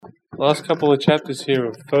Last couple of chapters here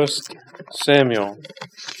of 1 Samuel.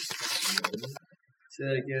 Say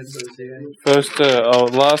that again,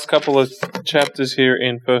 Last couple of chapters here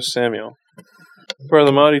in 1 Samuel.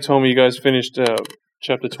 Brother Marty told me you guys finished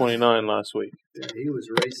chapter 29 last week. Yeah, he was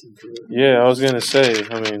racing through it. Yeah, I was going to say,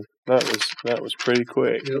 that was pretty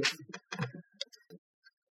quick. Yep.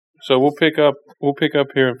 So we'll pick up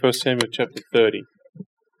here in 1 Samuel chapter 30.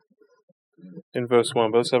 In verse 1,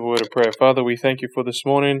 but let's have a word of prayer. Father, we thank you for this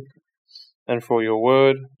morning and for your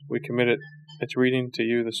word. We commit its reading to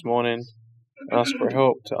you this morning. Ask for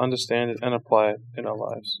help to understand it and apply it in our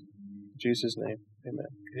lives. In Jesus' name, amen.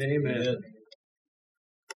 Amen.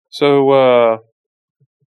 So,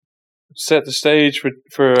 set the stage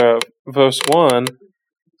for verse 1.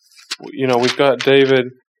 You know, we've got David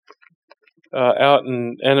out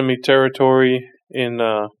in enemy territory in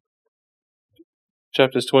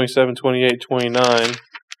chapters 27, 28, 29.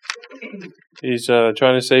 He's trying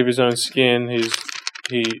to save his own skin.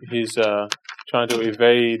 He's trying to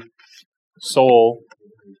evade Saul.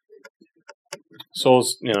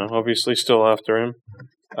 Saul's, obviously still after him.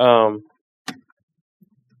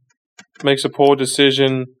 Makes a poor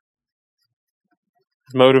decision,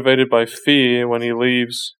 motivated by fear when he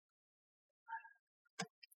leaves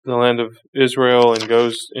the land of Israel and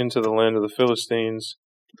goes into the land of the Philistines.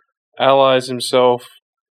 Allies himself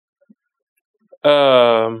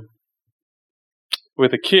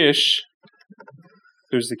with Achish,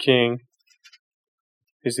 who's the king.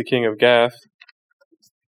 He's the king of Gath,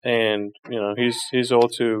 and he's all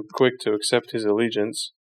too quick to accept his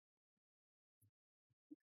allegiance.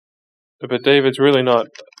 But David's really not,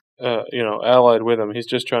 allied with him. He's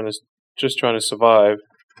just trying to survive.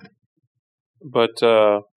 But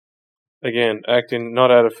again, acting not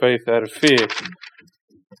out of faith, out of fear.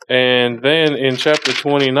 And then in chapter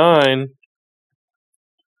 29,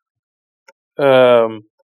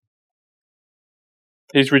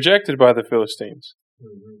 he's rejected by the Philistines.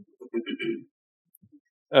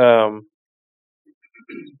 The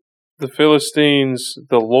Philistines,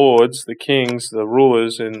 the lords, the kings, the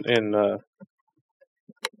rulers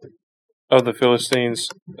of the Philistines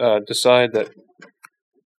decide that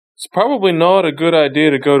it's probably not a good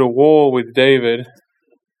idea to go to war with David,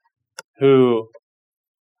 who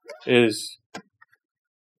is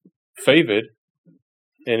favored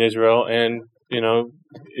in Israel, and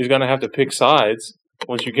he's going to have to pick sides.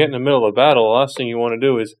 Once you get in the middle of battle, the last thing you want to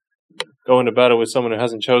do is go into battle with someone who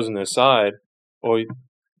hasn't chosen their side, or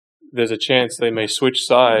there's a chance they may switch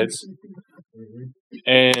sides.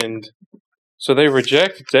 And so they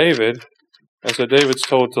reject David, and so David's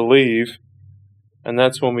told to leave, and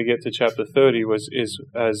that's when we get to chapter 30, is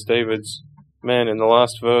as David's men. In the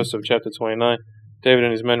last verse of chapter 29, David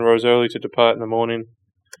and his men rose early to depart in the morning,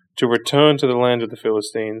 to return to the land of the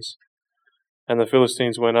Philistines, and the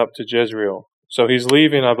Philistines went up to Jezreel. So he's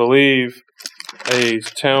leaving, I believe, a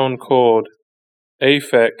town called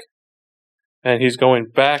Aphek, and he's going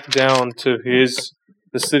back down to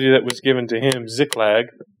the city that was given to him, Ziklag.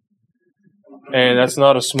 And that's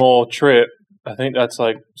not a small trip. I think that's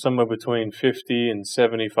like somewhere between 50 and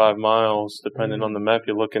 75 miles, depending on the map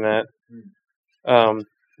you're looking at.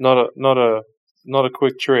 Not a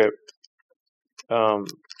quick trip.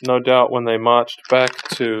 No doubt when they marched back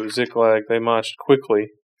to Ziklag, they marched quickly.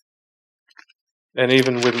 And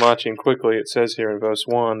even with marching quickly, it says here in verse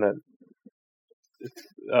 1 that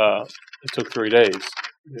it took 3 days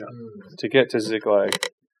to get to Ziklag.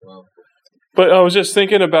 Wow. But I was just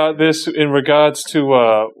thinking about this in regards to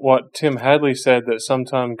what Tim Hadley said, that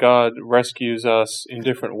sometimes God rescues us in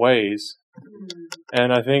different ways.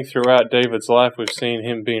 And I think throughout David's life, we've seen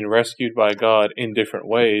him being rescued by God in different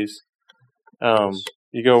ways.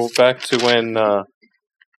 You go back to when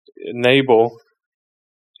Nabal,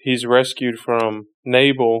 he's rescued from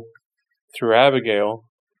Nabal through Abigail.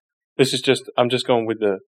 I'm just going with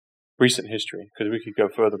the recent history, because we could go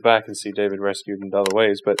further back and see David rescued in other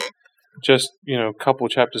ways. But just, a couple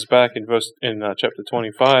chapters back in chapter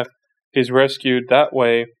 25, he's rescued that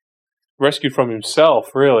way, rescued from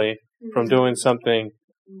himself, really, from doing something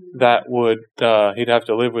that would he'd have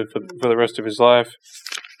to live with for the rest of his life,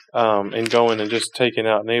 and going and just taking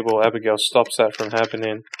out Nabal. Abigail stops that from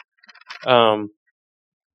happening.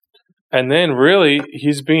 And then really,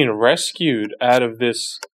 he's being rescued out of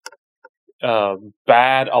this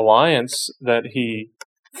bad alliance that he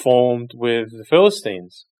formed with the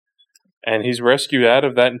Philistines. And he's rescued out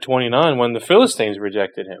of that in 29 when the Philistines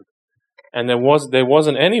rejected him. And there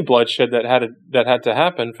wasn't any bloodshed that had to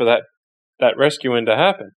happen for that rescuing to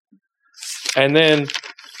happen. And then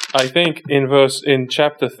I think in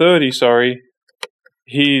chapter 30,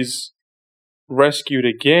 he's rescued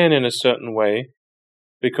again in a certain way,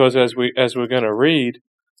 because as we're going to read,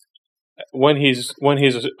 when he's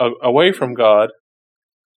away from God,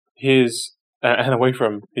 and away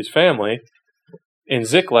from his family in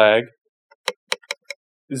Ziklag,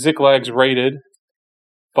 Ziklag's raided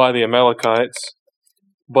by the Amalekites,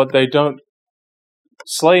 but they don't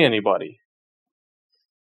slay anybody.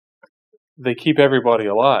 They keep everybody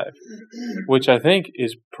alive, which I think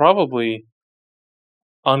is probably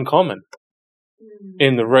uncommon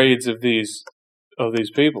in the raids of these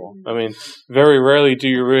people. I mean, very rarely do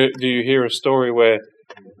you hear a story where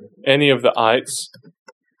any of the ites,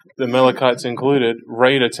 the Amalekites included,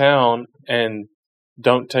 raid a town and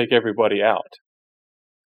don't take everybody out.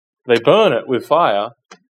 They burn it with fire,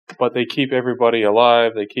 but they keep everybody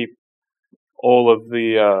alive. They keep all of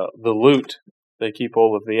the loot. They keep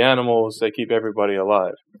all of the animals. They keep everybody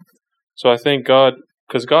alive. So I think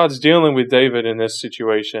because God's dealing with David in this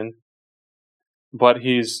situation, but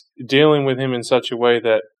he's dealing with him in such a way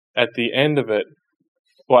that at the end of it,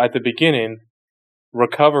 well, at the beginning,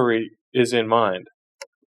 recovery is in mind.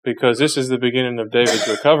 Because this is the beginning of David's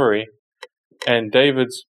recovery, and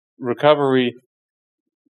David's recovery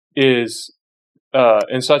is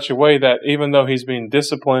in such a way that even though he's being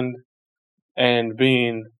disciplined and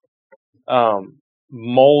being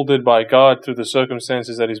molded by God through the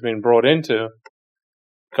circumstances that he's been brought into,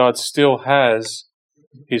 God still has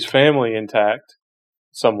his family intact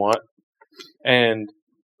somewhat, and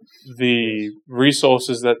the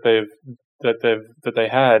resources that they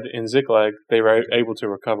had in Ziklag, they were able to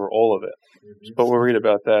recover all of it. But we'll read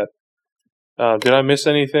about that. Did I miss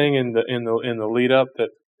anything in the lead up that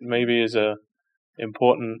maybe is a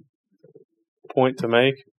important point to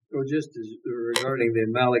make? Well, just regarding the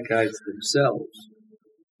Amalekites themselves,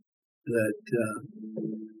 that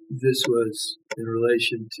this was in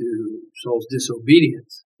relation to Saul's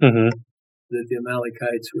disobedience, Mm-hmm. that the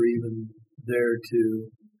Amalekites were even there to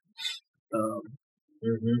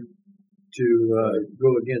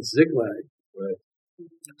go against Ziklag. Right.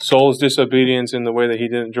 Saul's disobedience in the way that he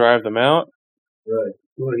didn't drive them out. Right.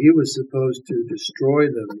 Well, he was supposed to destroy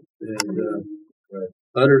them and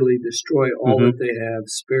utterly destroy all that they have,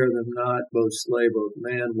 spare them not, both slay, both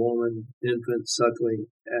man, woman, infant, suckling,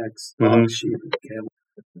 axe, ox, sheep, and camel.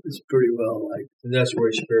 It's pretty well like. And that's where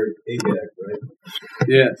he spared Agag, right?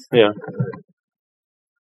 Yes. Yeah.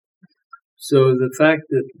 So the fact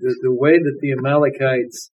that the way that the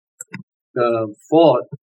Amalekites fought,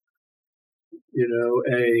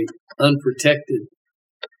 a unprotected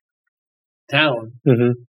town,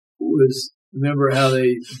 was, remember how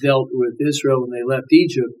they dealt with Israel when they left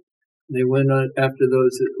Egypt? They went on after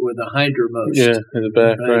those that were the hindermost. Yeah, in the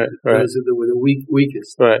back, right. Those that were the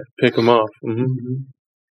weakest. Right, pick them off.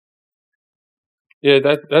 Yeah,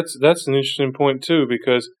 that's an interesting point too,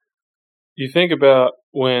 because you think about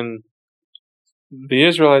when the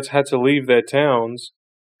Israelites had to leave their towns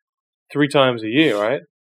 3 times a year, right?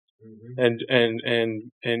 And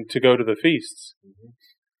to go to the feasts.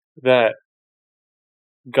 That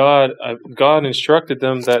God instructed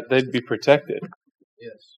them that they'd be protected.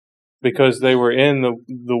 Yes. Because they were in the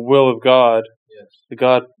will of God. Yes.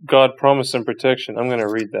 God promised them protection. I'm going to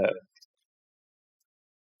read that.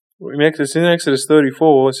 It's in Exodus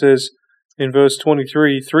 34. It says in verse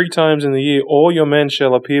 23, 3 times in the year all your men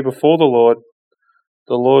shall appear before the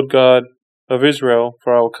Lord God of Israel,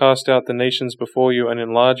 for I will cast out the nations before you and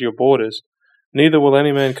enlarge your borders. Neither will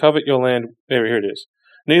any man covet your land. Here it is.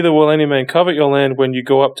 Neither will any man covet your land when you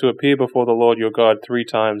go up to appear before the Lord your God 3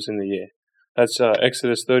 times in the year. That's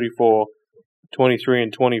Exodus 34, 23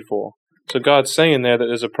 and 24. So God's saying there that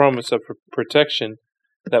there's a promise of protection,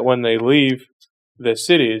 that when they leave their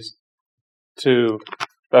cities to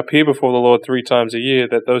appear before the Lord 3 times a year,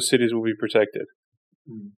 that those cities will be protected.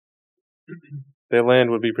 Their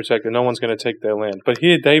land would be protected. No one's going to take their land. But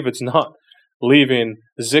here David's not leaving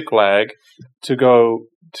Ziklag to go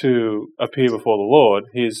to appear before the Lord.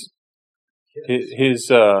 He's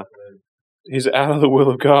out of the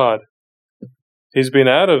will of God. He's been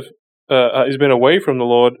away from the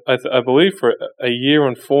Lord, I believe, for a year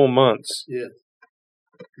and 4 months. Yeah.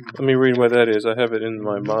 Let me read where that is. I have it in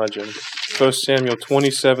my margin. 1 Samuel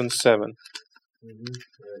 27:7.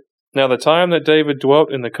 Now the time that David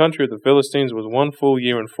dwelt in the country of the Philistines was 1 full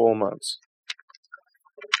year and 4 months.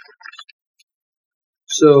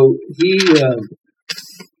 So he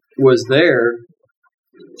was there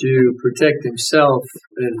to protect himself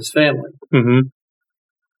and his family,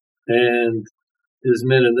 and his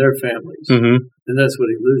men and their families, and that's what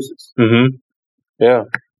he loses. Yeah,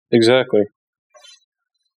 exactly.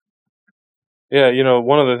 Yeah,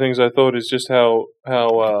 one of the things I thought is just how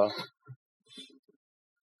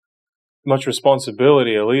much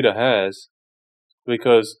responsibility a leader has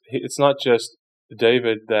because it's not just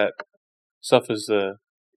David that suffers the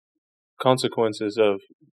consequences of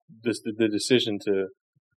the decision to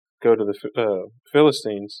go to the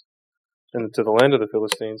Philistines and to the land of the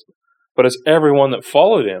Philistines, but it's everyone that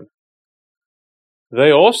followed him.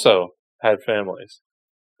 They also had families.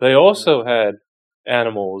 They also had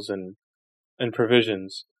animals and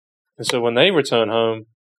provisions. And so when they return home,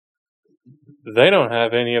 they don't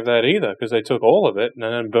have any of that either, because they took all of it and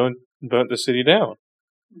then burnt the city down.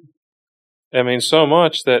 I mean, so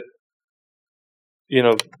much that,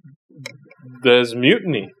 there's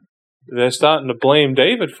mutiny. They're starting to blame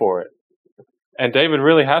David for it. And David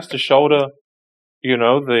really has to shoulder,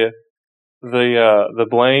 the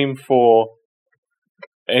blame for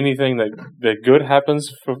anything that good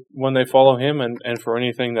happens for when they follow him, and for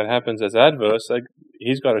anything that happens as adverse.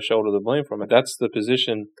 He's got to shoulder the blame from it. That's the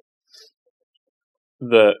position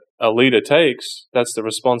that a leader takes. That's the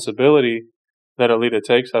responsibility that a leader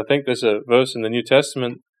takes. I think there's a verse in the New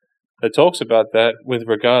Testament that talks about that with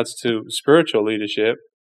regards to spiritual leadership.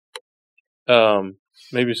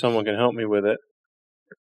 Maybe someone can help me with it.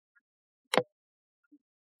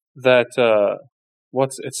 That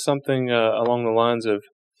it's something along the lines of,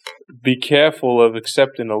 be careful of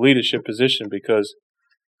accepting a leadership position, because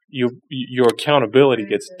your accountability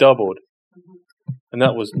gets doubled. And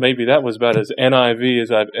that was about as NIV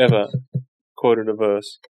as I've ever quoted a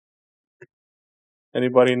verse.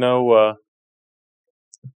 Anybody know?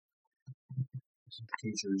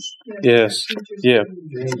 Teachers. Yes. Yeah.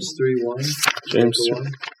 James 3:1. James 3.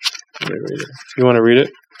 Let me read it. You want to read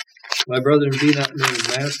it? My brethren, be not many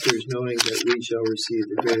masters, knowing that we shall receive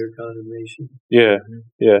the greater condemnation. Yeah.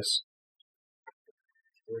 Yes.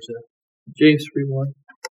 Where's that? James 3:1.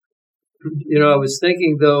 I was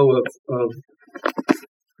thinking though of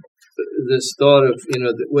this thought of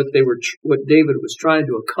what David was trying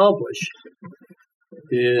to accomplish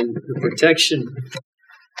in the protection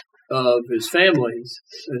of his families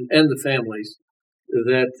and the families.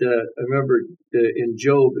 That I remember in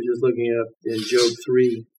Job, just looking up in Job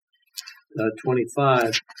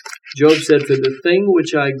 3:25, Job said, "For the thing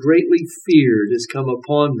which I greatly feared is come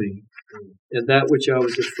upon me, and that which I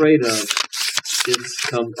was afraid of is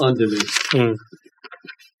come unto me."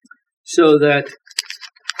 So that,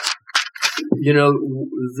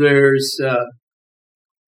 there's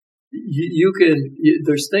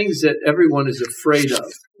there's things that everyone is afraid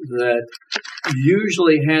of that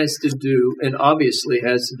usually has to do, and obviously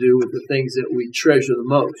has to do, with the things that we treasure the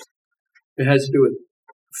most. It has to do with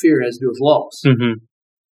fear, has to do with loss. Mm-hmm.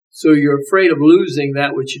 So you're afraid of losing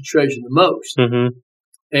that which you treasure the most. Mm-hmm.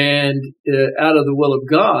 And out of the will of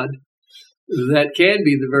God, that can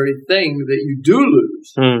be the very thing that you do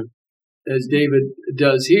lose, as David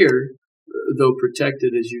does here, though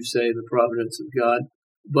protected, as you say, the providence of God,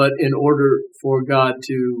 but in order for God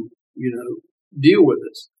to, deal with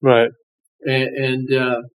us. Right.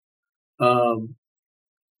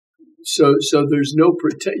 So there's no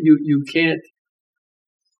you can't,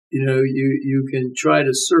 you can try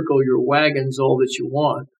to circle your wagons all that you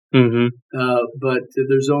want, but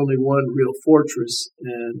there's only one real fortress,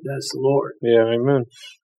 and that's the Lord. Yeah, amen.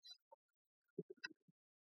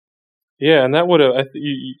 Yeah, and that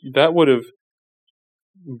would have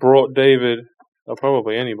brought David, or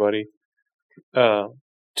probably anybody,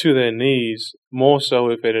 to their knees, more so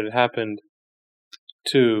if it had happened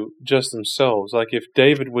to just themselves. Like if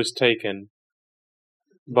David was taken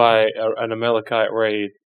by an Amalekite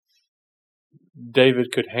raid,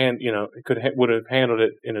 David would have handled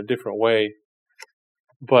it in a different way.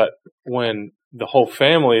 But when the whole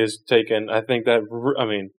family is taken, I think that,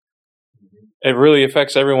 it really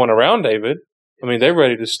affects everyone around David. I mean, they're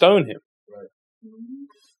ready to stone him.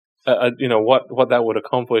 What that would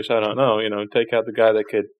accomplish, I don't know. Take out the guy that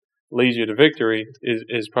could lead you to victory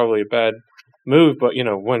is probably a bad move. But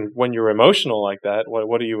when you're emotional like that,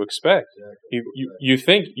 what do you expect? You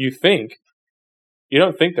think you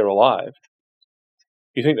don't think they're alive.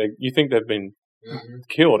 You think they've been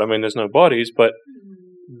killed. I mean, there's no bodies, but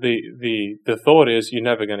the thought is you're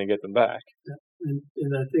never going to get them back. And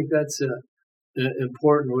I think that's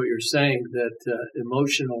important what you're saying, that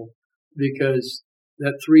emotional, because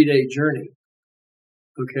that 3-day journey.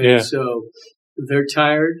 Okay, yeah. So they're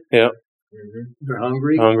tired. Yeah. They're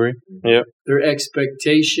hungry. Yeah. Their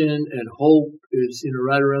expectation and hope is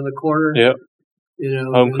right around the corner. Yeah.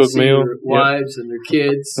 Home cooked meal. Their wives and their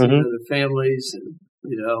kids, their families, and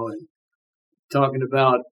and talking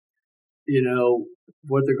about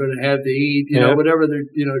what they're going to have to eat, whatever they're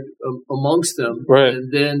amongst them, right.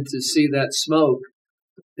 And then to see that smoke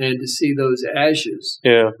and to see those ashes.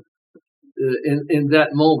 Yeah. In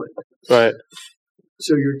that moment. Right.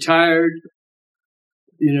 So you're tired,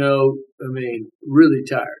 really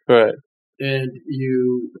tired. Right. And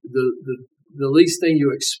the least thing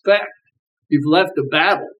you expect, you've left the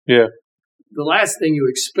battle. Yeah. The last thing you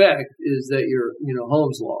expect is that your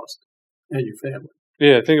home's lost and your family.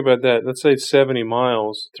 Yeah, think about that. Let's say 70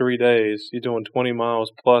 miles, 3 days. You're doing 20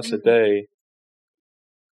 miles plus a day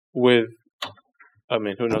with,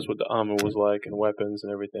 who knows what the armor was like and weapons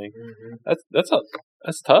and everything.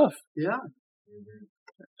 That's tough. Yeah.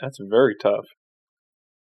 That's very tough.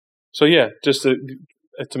 So yeah, just to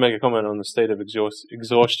make a comment on the state of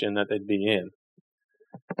exhaustion that they'd be in.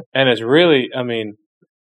 And it's really,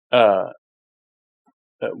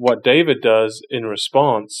 what David does in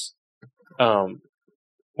response,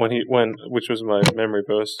 which was my memory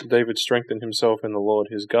verse, David strengthened himself in the Lord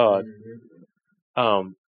his God.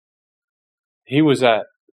 He was at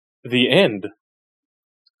the end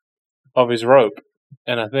of his rope,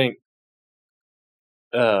 and I think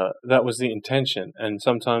that was the intention, and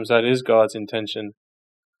sometimes that is God's intention,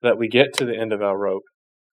 that we get to the end of our rope,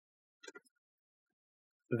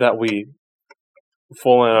 that we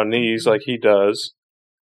fall on our knees like he does,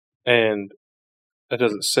 and it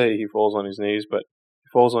doesn't say he falls on his knees, but he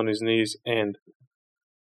falls on his knees and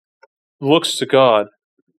looks to God,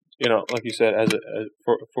 like you said,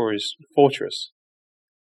 for his fortress.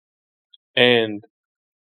 And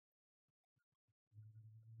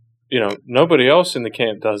nobody else in the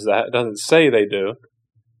camp does that. It doesn't say they do,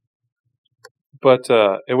 but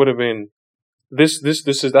it would have been that's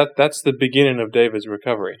the beginning of David's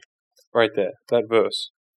recovery, right there. That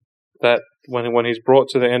verse, that when he's brought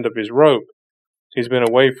to the end of his rope, he's been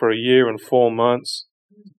away for 1 year and 4 months.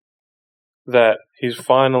 That he's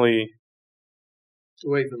finally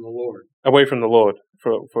away from the Lord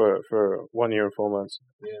for 1 year and 4 months.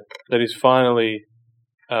 Yeah. That he's finally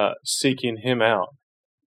seeking him out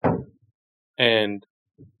and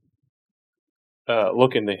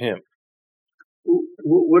looking to him.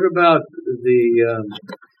 What about the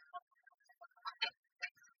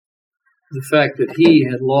fact that he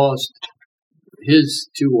had lost his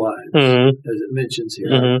 2 wives, as it mentions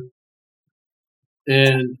here,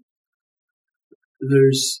 and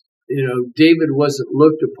there's David wasn't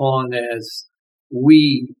looked upon as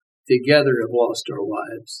we together have lost our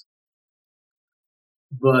wives,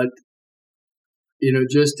 but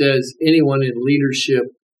just as anyone in leadership,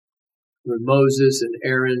 when Moses and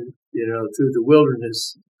Aaron, through the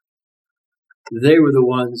wilderness, they were the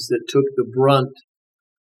ones that took the brunt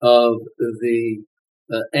of the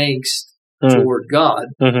angst toward God.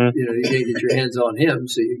 You can't get your hands on him,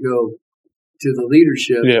 so you go to the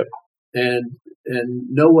leadership. Yeah. And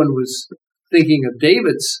no one was thinking of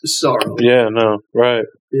David's sorrow. Yeah, no, right.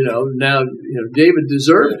 Now David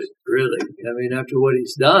deserved it, really. After what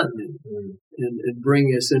he's done and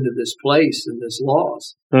bringing us into this place and this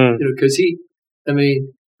loss. Because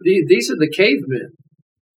these are the cavemen,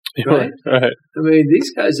 right? Right.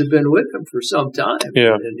 These guys have been with him for some time.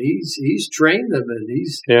 Yeah. And he's trained them, and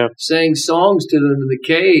he's Yeah. sang songs to them in the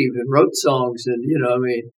cave and wrote songs, and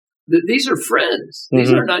these are friends.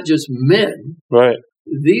 These are not just men. Right.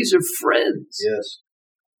 These are friends. Yes.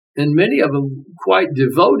 And many of them quite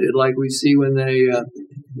devoted, like we see when they,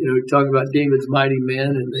 talk about David's mighty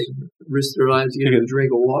men, and they risk their lives to get a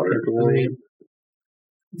drink of water.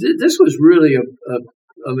 This was really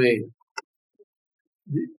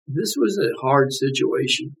this was a hard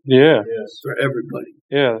situation. Yeah. Yes. For everybody.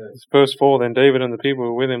 Yeah. Verse 4, then David and the people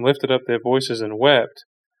who were with him lifted up their voices and wept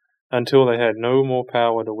until they had no more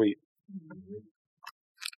power to weep.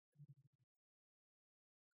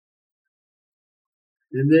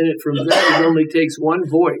 And then from that, it only takes one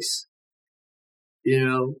voice,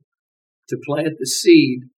 to plant the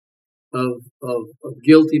seed of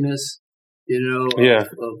guiltiness, of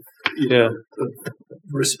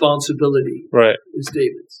responsibility. Right. Is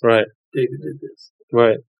David's. Right. David did this.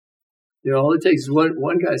 Right. All it takes is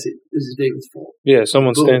one guy say, "This is David's fault." Yeah,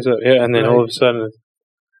 someone Boom. stands up, and then Right. all of a sudden,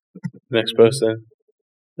 the next person,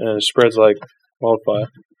 and it spreads like wildfire.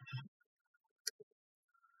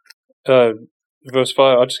 Verse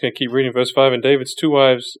 5, I'm just going to keep reading. Verse 5, and David's 2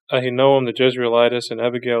 wives, Ahinoam the Jezreelitess and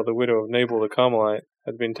Abigail the widow of Nabal the Carmelite,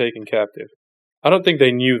 had been taken captive. I don't think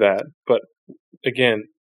they knew that, but again,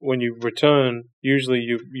 when you return, usually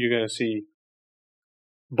you're going to see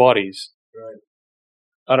bodies. Right.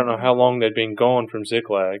 I don't know how long they'd been gone from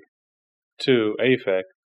Ziklag to Aphek,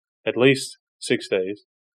 at least 6 days.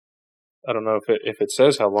 I don't know if it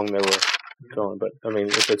says how long they were gone, but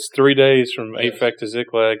if it's 3 days from Aphek to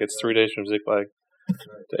Ziklag, it's 3 days from Ziklag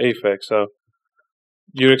to Aphek. So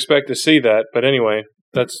you'd expect to see that, but anyway,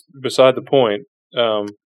 that's beside the point.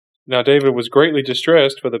 Now David was greatly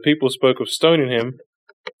distressed, for the people spoke of stoning him,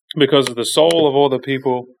 because the soul of all the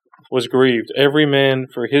people was grieved, every man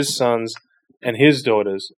for his sons and his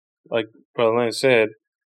daughters. Like Brother Lane said,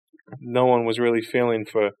 no one was really feeling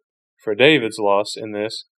for David's loss in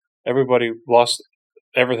this. Everybody lost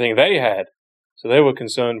everything they had, so they were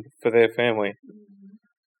concerned for their family.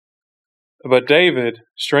 But David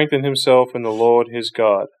strengthened himself in the Lord his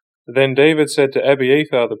God. Then David said to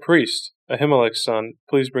Abiathar the priest, Ahimelech's son,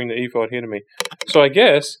 please bring the ephod here to me. So I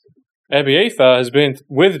guess Abiathar has been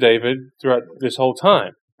with David throughout this whole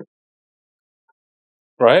time.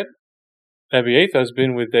 Right? Abiathar's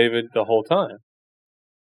been with David the whole time.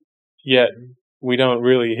 Yet we don't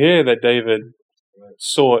really hear that David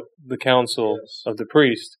sought the counsel of the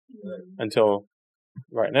priest until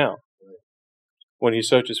right now, when he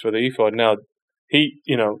searches for the ephod. Now,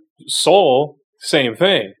 Saul, same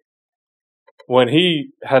thing. When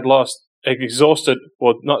he had exhausted,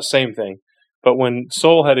 well, not same thing, but when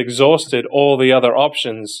Saul had exhausted all the other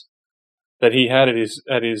options that he had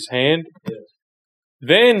at his hand,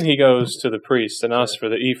 then he goes to the priest and asks for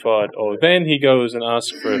the ephod, or then he goes and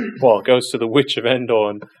asks goes to the witch of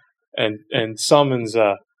Endor and summons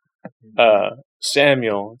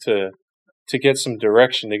Samuel to get some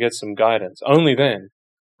direction, to get some guidance. Only then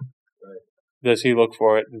does he look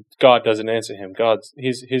for it. God doesn't answer him.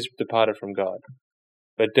 He's departed from God.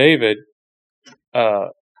 But David,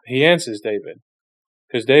 he answers David,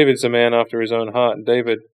 because David's a man after his own heart. And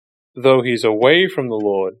David, though he's away from the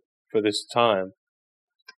Lord for this time,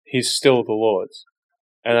 he's still the Lord's.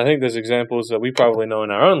 And I think there's examples that we probably know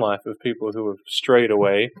in our own life of people who have strayed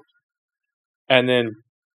away, and then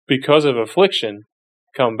because of affliction,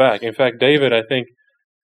 come back. In fact, David, I think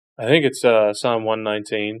it's Psalm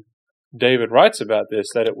 119. David writes about this,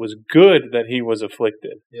 that it was good that he was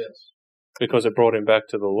afflicted. Yes. Because it brought him back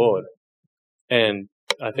to the Lord. And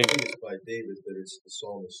I think it's by David, but it's the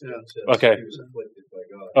psalmist. Yeah. Okay. He was afflicted by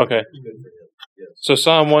God. Okay. It was good for him. Yes. So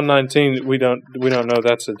Psalm 119, we don't know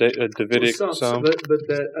that's a Davidic psalm. But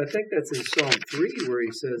I think that's in Psalm 3 where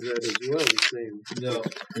he says that as well. The same. No.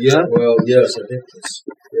 Yeah. Well, yes, I think it's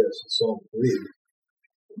Psalm 3.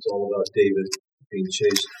 It's all about David being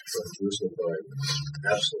chased from Jerusalem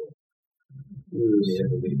by Absalom.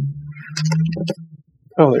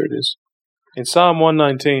 Oh, there it is. In Psalm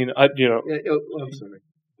 119, I'm sorry.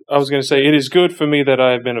 I was going to say, it is good for me that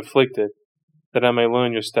I have been afflicted, that I may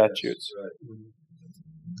learn your statutes. Yes,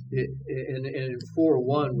 right. And in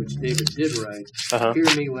 4:1, which David did write,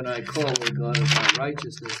 hear me when I call, O God of my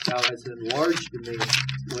righteousness. Thou hast enlarged to me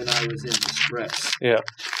when I was in distress. Yeah.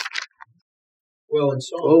 Well, in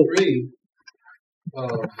Psalm 3,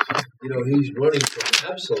 he's running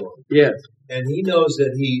from Absalom. Yes. And he knows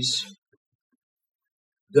that he's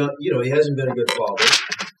done, he hasn't been a good father.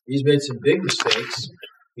 He's made some big mistakes.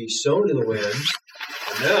 He's sown to the wind.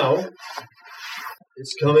 And now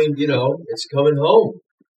it's coming, it's coming home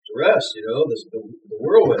to rest, the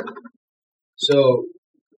whirlwind. So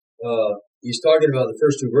he's talking about the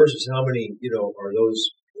first two verses, how many, are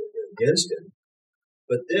those against him.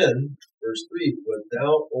 But then, verse 3, but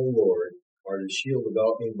thou, O Lord, art a shield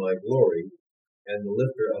about me, my glory, and the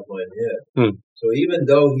lifter of mine head. So even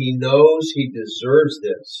though he knows he deserves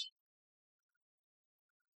this,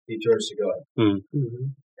 he turns to God. Mm-hmm.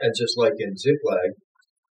 And just like in Ziklag,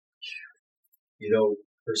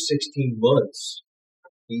 for 16 months,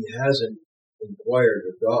 he hasn't inquired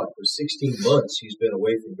of God. For 16 months, he's been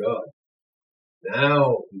away from God.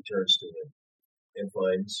 Now he turns to him and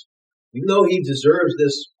finds, even though he deserves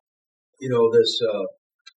this, he's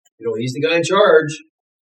the guy in charge.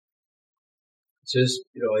 It says,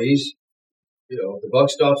 the buck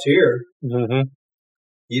stops here. Mm-hmm.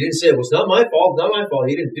 He didn't say, well, it's not my fault, not my fault.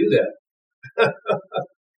 He didn't do that.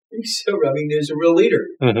 He's a real leader.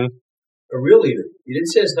 Mm-hmm. A real leader. He didn't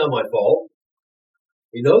say it's not my fault.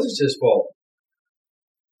 He knows it's his fault.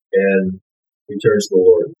 And he turns to the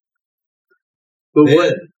Lord.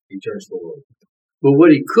 He turns to the Lord. But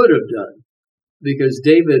what he could have done, because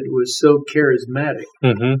David was so charismatic,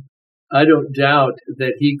 I don't doubt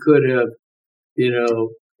that he could have,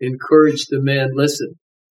 encouraged the men, listen,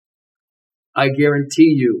 I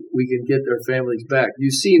guarantee you we can get their families back. You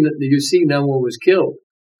see no one was killed.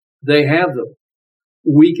 They have them.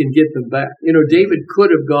 We can get them back. David could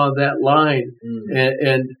have gone that line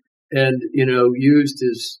and used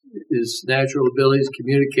his natural abilities,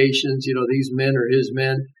 communications, these men are his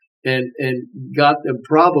men, and got them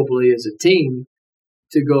probably as a team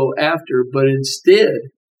to go after, but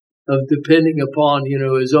instead of depending upon,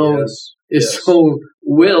 his own own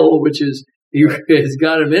will, which is he has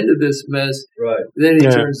got him into this mess, right? Then he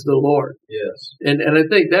turns to the Lord. Yes. And I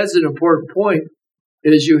think that's an important point,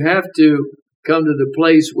 is you have to come to the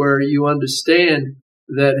place where you understand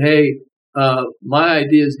that, hey, my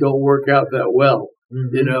ideas don't work out that well.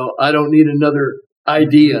 Mm-hmm. I don't need another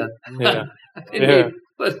idea. Yeah.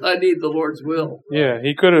 But I need the Lord's will. Yeah,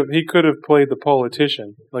 he could have played the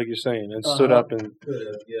politician, like you're saying, and stood up and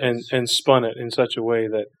and spun it in such a way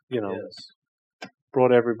that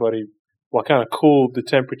brought everybody, kind of cooled the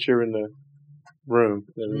temperature in the room,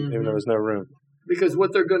 even though there was no room. Because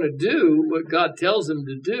what they're going to do, what God tells them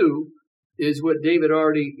to do, is what David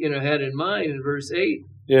already had in mind in verse 8.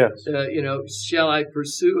 Yes. Shall I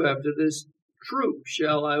pursue after this troop?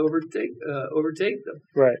 Shall I overtake them?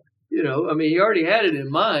 Right. He already had it in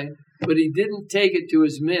mind, but he didn't take it to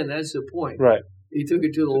his men. That's the point. Right. He took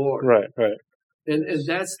it to the Lord. Right. And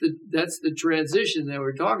that's the transition that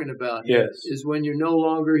we're talking about. Yes. Is when you're no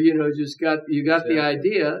longer, just got the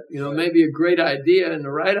idea, maybe a great idea and the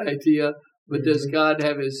right idea, but does God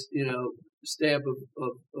have his, stamp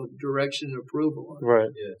of direction and approval on it? Right.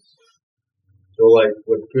 Yes. So like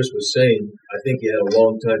what Chris was saying, I think he had a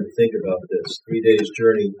long time to think about this. 3 days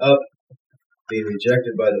journey up, being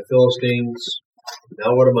rejected by the Philistines.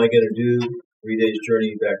 Now what am I going to do? 3 days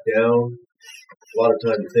journey back down. A lot of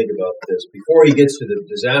time to think about this. Before he gets to the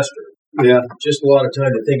disaster, just a lot of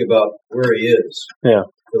time to think about where he is for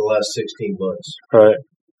the last 16 months. Right.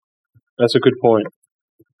 That's a good point.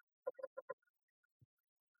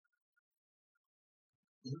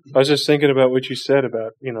 I was just thinking about what you said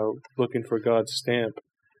about, looking for God's stamp.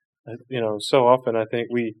 So often I think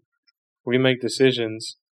we make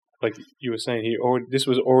decisions, like you were saying, this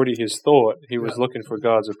was already his thought. He was looking for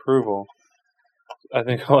God's approval. I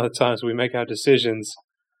think a lot of times we make our decisions,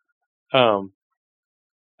 and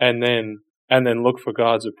then look for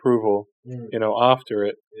God's approval, after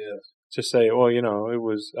it. Yes. To say, it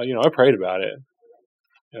was, I prayed about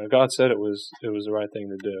it. God said it was the right thing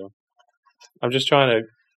to do. I'm just trying to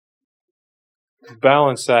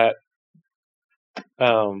balance that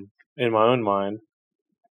in my own mind,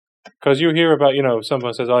 because you hear about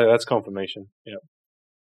someone says, "Oh, yeah, that's confirmation.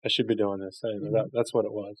 I should be doing this." That's what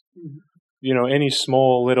it was. Any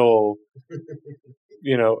small little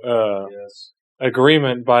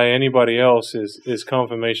agreement by anybody else is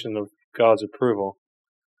confirmation of God's approval.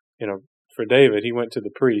 For David, he went to the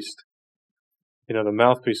priest, the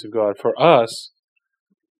mouthpiece of God. For us,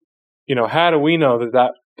 how do we know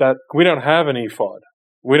that we don't have an ephod?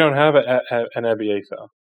 We don't have an Abiathar.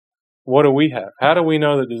 What do we have? How do we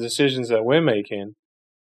know that the decisions that we're making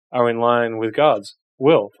are in line with God's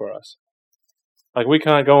will for us? Like, we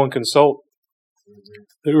can't go and consult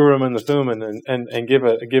the Urim and the Thummim and give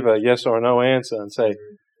a yes or no answer and say,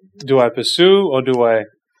 do I pursue or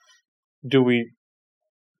do we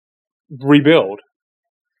rebuild?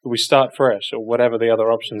 Do we start fresh, or whatever the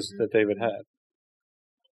other options that David had?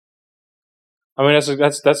 I mean,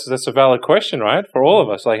 that's a valid question, right? For all of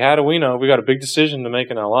us. Like, how do we know? We got a big decision to make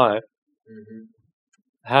in our life.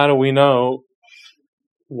 How do we know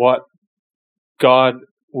what God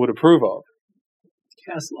would approve of?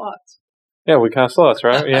 Cast lots. Yeah, we cast lots,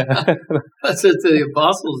 right? Yeah. That's what the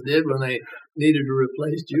apostles did when they needed to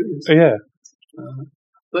replace Judas. Yeah.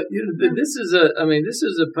 But this is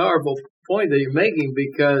a powerful point that you're making,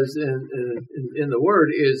 because in the Word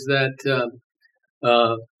is that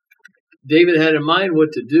David had in mind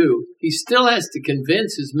what to do. He still has to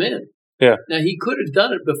convince his men. Yeah. Now, he could have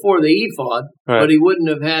done it before the ephod, but he wouldn't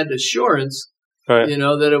have had assurance, that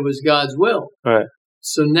it was God's will. Right.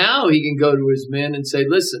 So now he can go to his men and say,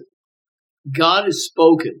 listen, God has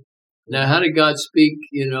spoken. Now, how did God speak?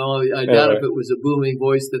 I doubt if it was a booming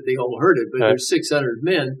voice that they all heard it, but there's 600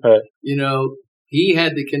 men. Right. He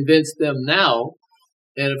had to convince them now.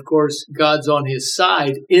 And of course, God's on his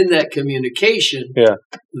side in that communication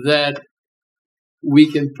that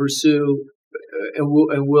we can pursue,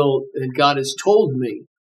 and God has told me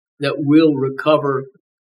that we'll recover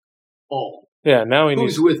all. Yeah, now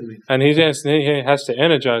who's with me, and he has to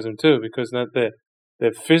energize them too, because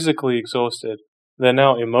they're physically exhausted. They're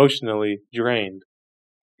now emotionally drained.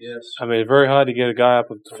 Yes. I mean, it's very hard to get a guy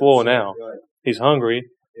up on the floor now. Right. He's hungry.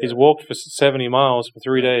 Yeah. He's walked for 70 miles for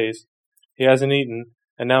 3 days. He hasn't eaten,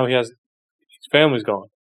 and now his family's gone.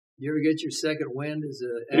 You ever get your second wind as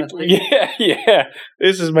an athlete? Yeah.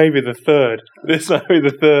 This is maybe the third.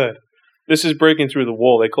 This is breaking through the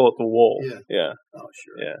wall. They call it the wall. Yeah. Oh,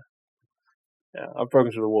 sure. Yeah, I've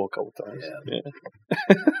broken through the wall a couple times. Yeah.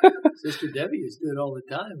 Sister Debbie is doing it all the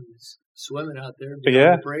time. She's swimming out there.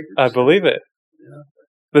 Yeah, the breakers. I believe it. Yeah.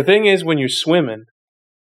 The thing is, when you're swimming,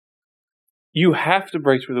 you have to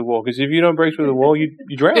break through the wall, because if you don't break through the wall, you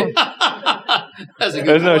drown.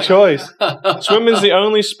 There's no choice. Swimming's the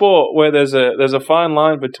only sport where there's a fine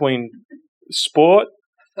line between sport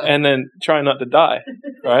and then try not to die,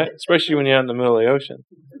 right? Especially when you're out in the middle of the ocean.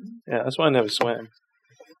 Yeah, that's why I never swam.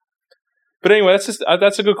 But anyway,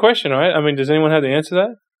 that's a good question, right? I mean, does anyone have the answer to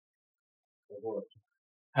that?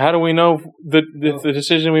 How do we know the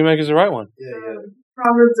decision we make is the right one?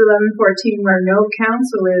 Proverbs 11:14, where no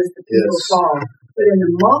counsel is, the people fall. But in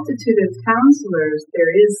the multitude of counselors, there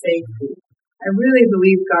is safety. I really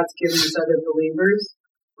believe God's given us other believers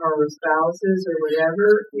or spouses or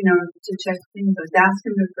whatever, to check things, like ask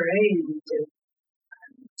Him to pray and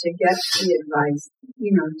to get the advice,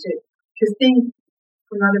 because things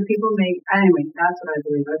from other people anyway, that's what I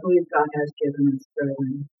believe. I believe God has given us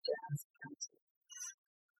brethren to ask counsel.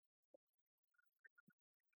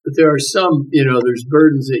 But there are some, there's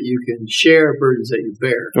burdens that you can share, burdens that you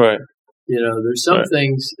bear. Right. There's some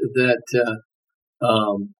things that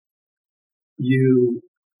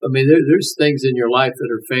there's things in your life that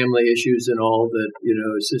are family issues and all that,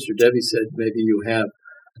 as Sister Debbie said, maybe you have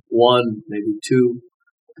one, maybe two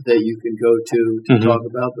that you can go to talk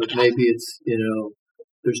about, but maybe it's,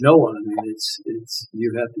 there's no one. I mean, it's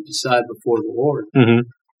you have to decide before the Lord. Mm-hmm.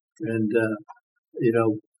 And,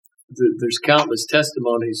 there's countless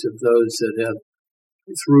testimonies of those that have,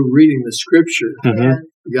 through reading the Scripture,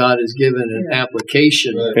 God has given an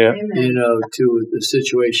application, to the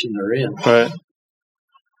situation they're in. Right.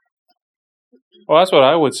 Well, that's what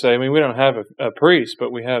I would say. I mean, we don't have a priest,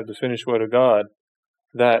 but we have the finished Word of God.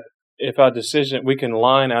 That if we can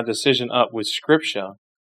line our decision up with Scripture,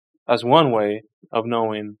 that's one way of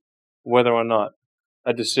knowing whether or not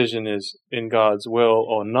a decision is in God's will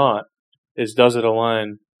or not. Does it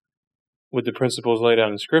align with the principles laid out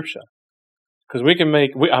in Scripture? Because we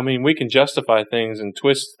can justify things and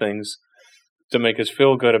twist things to make us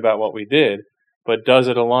feel good about what we did, but does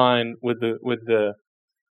it align with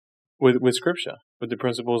Scripture, with the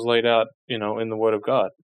principles laid out, in the Word of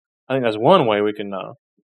God? I think that's one way we can know.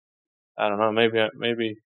 I don't know.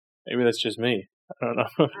 Maybe that's just me. I don't know.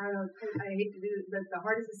 I hate to do it, but the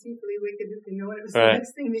heart is deceitfully wicked. Who can know it? It was the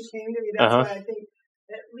next thing that came to me. That's why I think,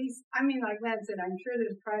 at least, like Lance said, I'm sure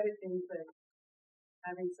there's private things, but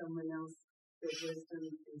having someone else with wisdom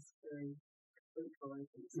is very fruitful, I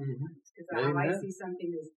think, sometimes. Because I might see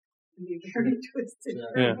something that can be very twisted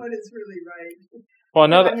from what is really right.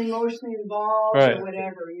 Well, I'm emotionally involved or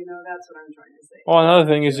whatever, that's what I'm trying to say. Well, another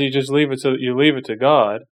thing is you just leave it to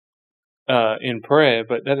God in prayer,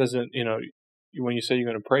 but that doesn't, when you say you're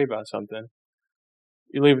going to pray about something,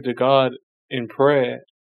 you leave it to God in prayer,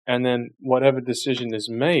 and then whatever decision is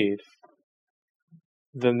made,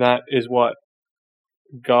 then that is what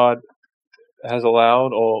God has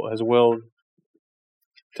allowed or has willed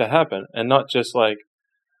to happen, and not just like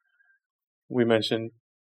we mentioned,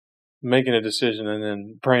 making a decision and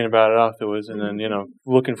then praying about it afterwards, and then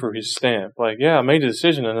looking for His stamp. Like, I made a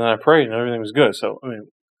decision and then I prayed and everything was good. So in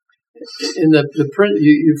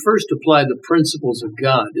you first apply the principles of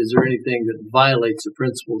God. Is there anything that violates the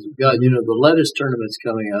principles of God? The lettuce tournament's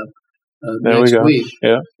coming up next week.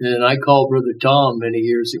 Yeah. And I called Brother Tom many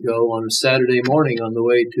years ago on a Saturday morning on the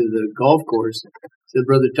way to the golf course. Said,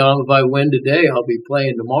 Brother Tom, if I win today, I'll be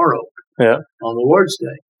playing tomorrow. Yeah. On the Lord's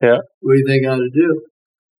Day. Yeah. What do you think I ought to do?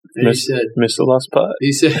 And he said, "Miss the last putt."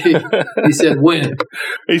 He said, "Win."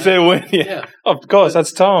 He said, "Win." Yeah. Of course,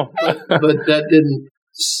 that's Tom. but that didn't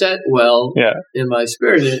set well in my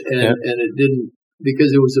spirit, and it didn't,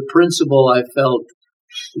 because it was a principle I felt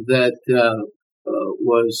that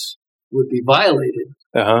would be violated.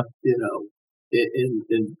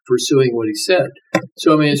 In pursuing what he said.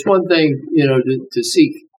 So it's one thing to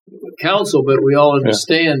seek counsel, but we all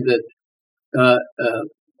understand that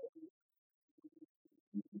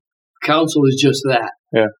counsel is just that.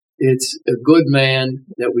 Yeah. It's a good man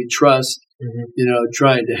that we trust,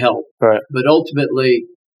 trying to help. Right. But ultimately,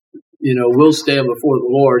 we'll stand before the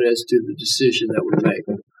Lord as to the decision that we make.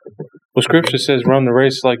 Well, Scripture says run the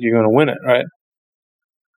race like you're going to win it, right?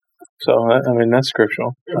 So, that's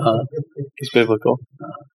scriptural. It's biblical.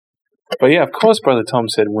 But of course, Brother Tom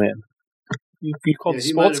said win. You called the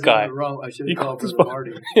sports guy. I should have called Brother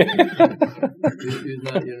Marty. He's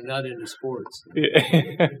not into sports.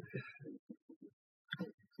 Yeah.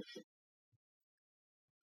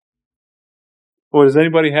 Well, does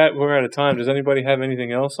anybody have? We're out of time. Does anybody have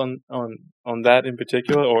anything else on that in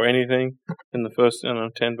particular, or anything in the first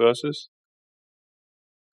 10 verses?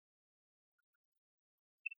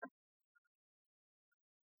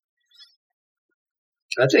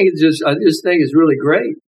 I just think it's really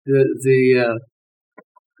great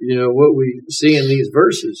what we see in these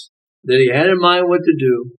verses, that he had in mind what to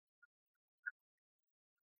do.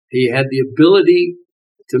 He had the ability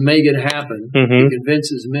to make it happen, to convince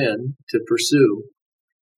his men to pursue.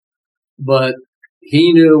 But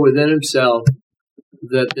he knew within himself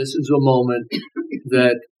that this is a moment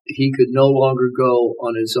that he could no longer go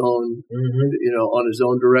on his own, on his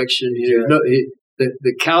own direction.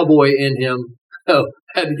 The cowboy in him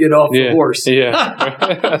had to get off the horse.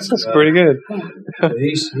 Yeah, that's pretty good.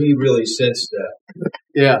 He really sensed that.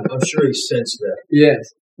 Yeah, I'm sure he sensed that.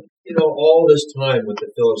 Yes. All this time with the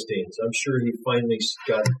Philistines, I'm sure he finally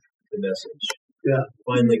got the message. Yeah.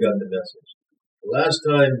 Finally got the message. The last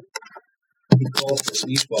time he called for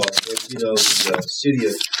ephod was, the city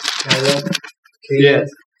of Caleb. Yes.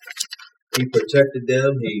 He protected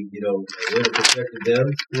them. He, really protected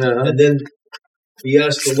them. Uh-huh. And then he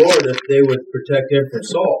asked the Lord if they would protect him from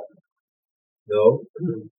Saul. No.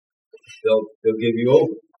 They'll give you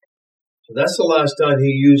over. So that's the last time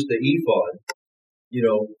he used the ephod,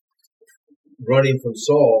 running from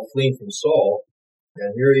Saul, fleeing from Saul.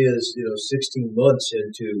 And here he is, 16 months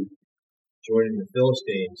into joining the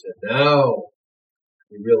Philistines. And now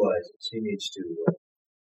he realizes he needs to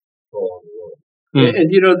call on the Lord.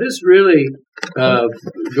 And this really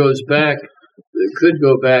goes back, could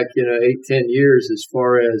go back, 8-10 years as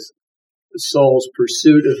far as Saul's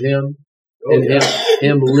pursuit of him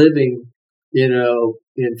him living,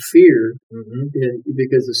 in fear.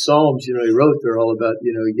 Because the Psalms, he wrote, they're all about,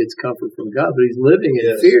 he gets comfort from God, but he's living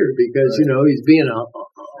in fear because, he's being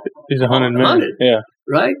he's a hunted. Yeah.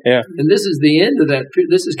 Right? Yeah. And this is the end of that.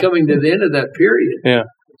 This is coming to the end of that period. Yeah.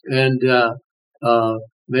 And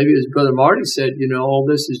maybe as Brother Marty said, all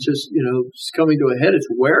this is just, it's coming to a head. It's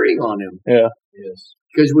wearing on him. Yeah. Yes.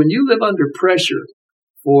 Because when you live under pressure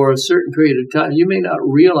for a certain period of time, you may not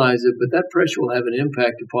realize it, but that pressure will have an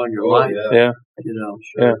impact upon your life. Yeah. Sure.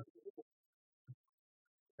 Yeah.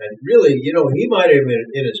 And really, he might have been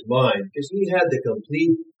in his mind, because he had the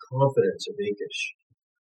complete confidence of Achish.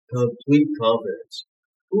 Complete confidence.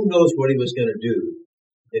 Who knows what he was going to do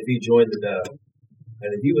if he joined the battle?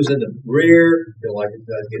 And if he was in the rear, it looked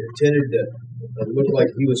like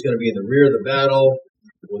he was going to be in the rear of the battle.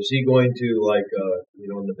 Was he going to,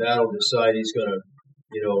 in the battle, decide he's going to,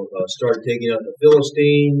 start taking out the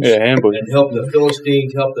Philistines? Ambush. And help the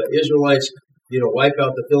Philistines, help the Israelites, wipe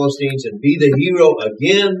out the Philistines and be the hero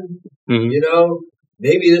again?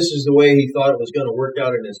 Maybe this is the way he thought it was going to work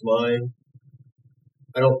out in his mind.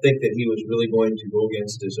 I don't think that he was really going to go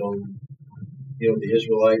against his own, the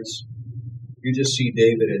Israelites. You just see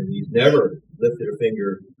David, and he's never lifted a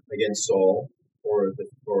finger against Saul or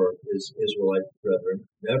his Israelite brethren,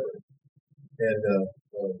 never. And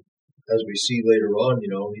as we see later on,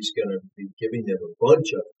 he's going to be giving them a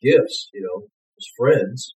bunch of gifts, his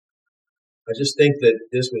friends. I just think that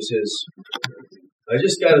this was his. I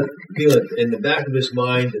just got to feel it in the back of his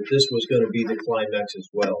mind that this was going to be the climax as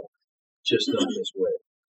well, just not this way.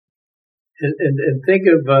 And think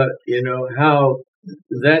of how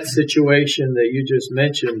that situation that you just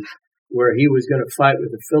mentioned, where he was going to fight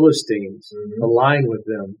with the Philistines, align with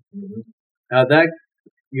them, how that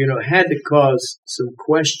had to cause some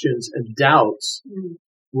questions and doubts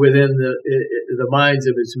within the minds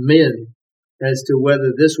of his men as to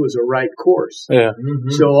whether this was a right course. Yeah.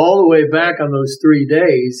 So all the way back on those 3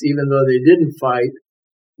 days, even though they didn't fight,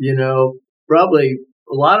 probably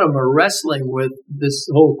a lot of them are wrestling with this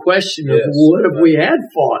whole question of what if we had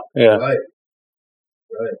fought? Yeah. Right.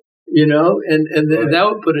 And that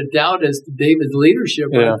would put a doubt as to David's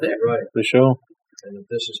leadership right there. Right. For sure. And that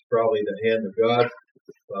this is probably the hand of God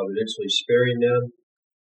providentially sparing them.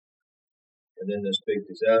 And then this big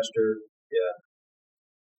disaster. Yeah.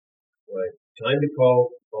 Right. Time to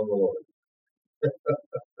call on the Lord.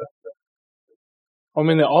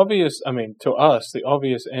 To us, the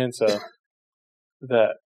obvious answer,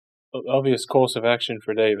 the obvious course of action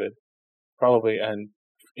for David, probably, and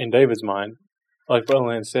in David's mind, like Brother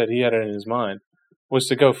Lance said, he had it in his mind, was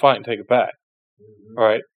to go fight and take it back. All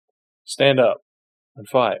right? Stand up and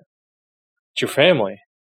fight. It's your family.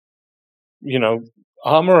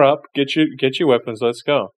 Armor up, get your weapons, let's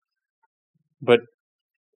go. But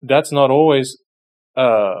that's not always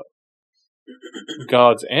God's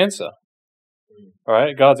answer. All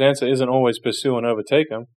right? God's answer isn't always pursue and overtake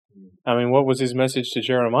him. What was his message to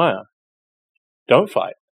Jeremiah? Don't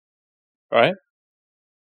fight. Right?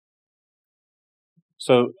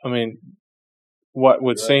 So, what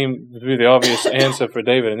would seem to be the obvious answer for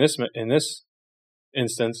David in this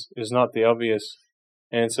instance is not the obvious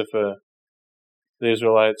answer for the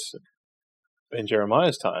Israelites in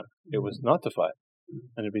Jeremiah's time. It was not to fight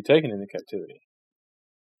and to be taken into captivity.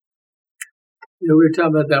 We were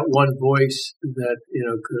talking about that one voice that,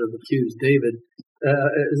 could have accused David.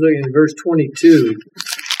 Looking at verse 22,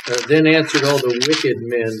 then answered all the wicked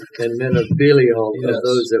men and men of Belial, of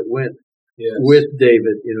those that went with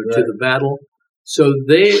David, to the battle. So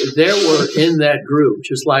there were in that group,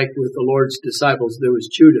 just like with the Lord's disciples, there was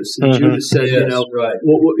Judas, and Judas said, right.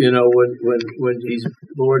 when the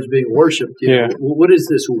Lord's being worshipped, what is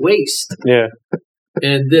this waste? Yeah.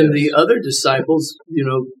 And then the other disciples,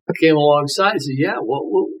 came alongside and said,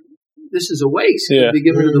 well, this is a waste. It Yeah. be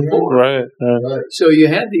given to the poor. Right. Right. So you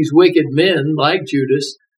had these wicked men like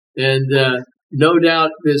Judas, and no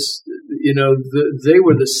doubt they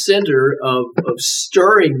were the center of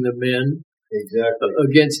stirring the men Exactly.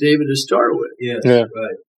 against David to start with. Yes. Yeah.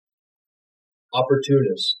 Right.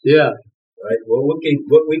 Opportunists. Yeah. Right. Well, what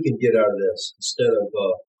we can get out of this instead of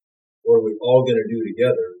what are we all going to do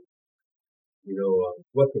together?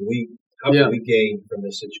 How can we gain from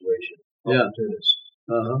this situation? Opportunists.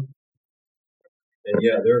 And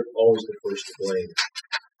they're always the first to blame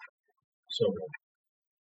someone,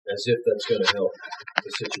 as if that's going to help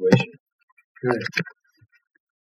the situation. Right.